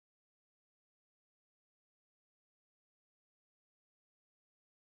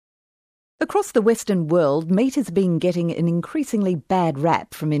Across the Western world, meat has been getting an increasingly bad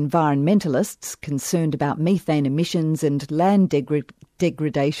rap from environmentalists concerned about methane emissions and land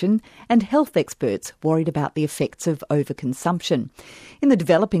degradation, and health experts worried about the effects of overconsumption. In the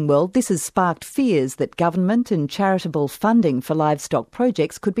developing world, this has sparked fears that government and charitable funding for livestock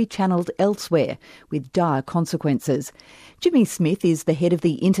projects could be channelled elsewhere, with dire consequences. Jimmy Smith is the head of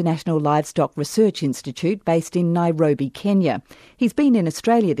the International Livestock Research Institute based in Nairobi, Kenya. He's been in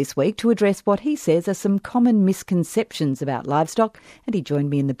Australia this week to address what he says are some common misconceptions about livestock, and he joined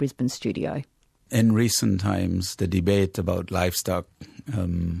me in the Brisbane studio. In recent times, the debate about livestock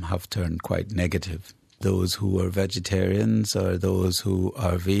have turned quite negative. Those who are vegetarians or those who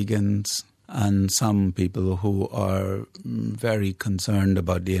are vegans, and some people who are very concerned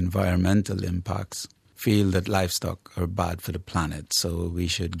about the environmental impacts feel that livestock are bad for the planet, so we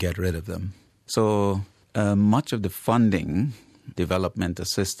should get rid of them. So much of the funding, development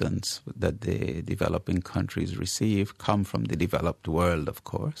assistance that the developing countries receive come from the developed world, of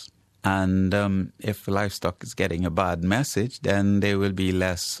course. And if livestock is getting a bad message, then there will be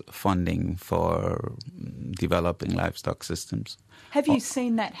less funding for developing livestock systems. Have you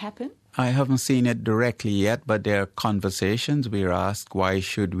seen that happen? I haven't seen it directly yet, but there are conversations. We are asked, why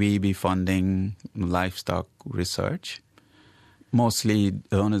should we be funding livestock research? Mostly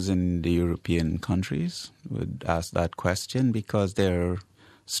donors in the European countries would ask that question because there are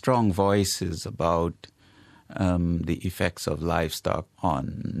strong voices about the effects of livestock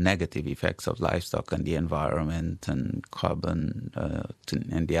negative effects of livestock on the environment and carbon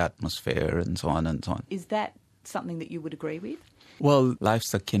in the atmosphere and so on and so on. Is that something that you would agree with? Well,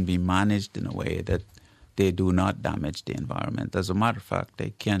 livestock can be managed in a way that they do not damage the environment. As a matter of fact,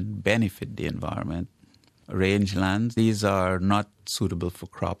 they can benefit the environment. Rangelands, these are not suitable for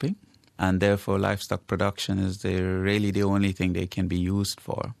cropping, and therefore livestock production is really the only thing they can be used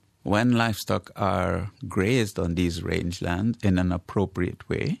for. When livestock are grazed on these rangelands in an appropriate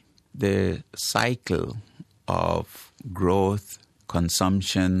way, the cycle of growth,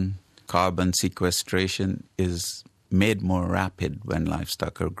 consumption, carbon sequestration is made more rapid when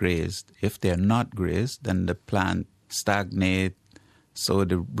livestock are grazed. If they're not grazed, then the plant stagnates. So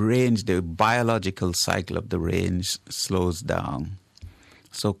the biological cycle of the range slows down.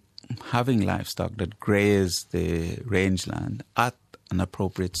 So having livestock that graze the rangeland at an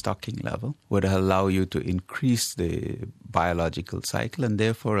appropriate stocking level would allow you to increase the biological cycle and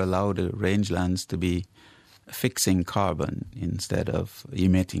therefore allow the rangelands to be fixing carbon instead of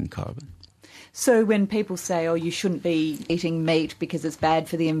emitting carbon. So when people say, oh, you shouldn't be eating meat because it's bad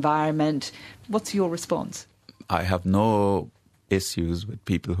for the environment, what's your response? I have no issues with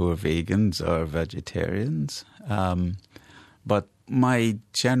people who are vegans or vegetarians. But my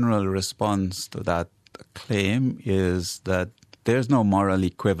general response to that claim is that there's no moral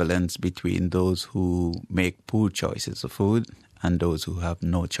equivalence between those who make poor choices of food and those who have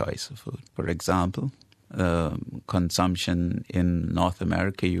no choice of food. For example, consumption in North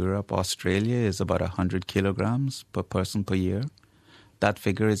America, Europe, Australia is about 100 kilograms per person per year. That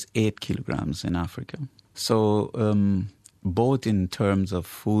figure is 8 kilograms in Africa. So both in terms of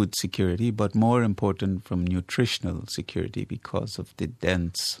food security, but more important from nutritional security because of the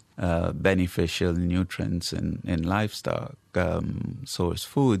dense beneficial nutrients in livestock source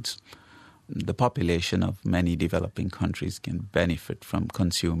foods, the population of many developing countries can benefit from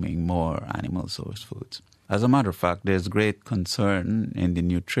consuming more animal source foods. As a matter of fact, there's great concern in the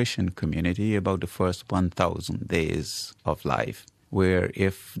nutrition community about the first 1,000 days of life, where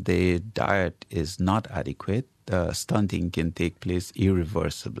if the diet is not adequate, stunting can take place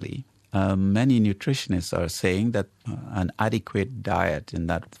irreversibly. Many nutritionists are saying that an adequate diet in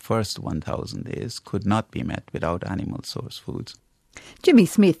that first 1,000 days could not be met without animal source foods. Jimmy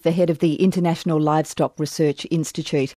Smith, the head of the International Livestock Research Institute.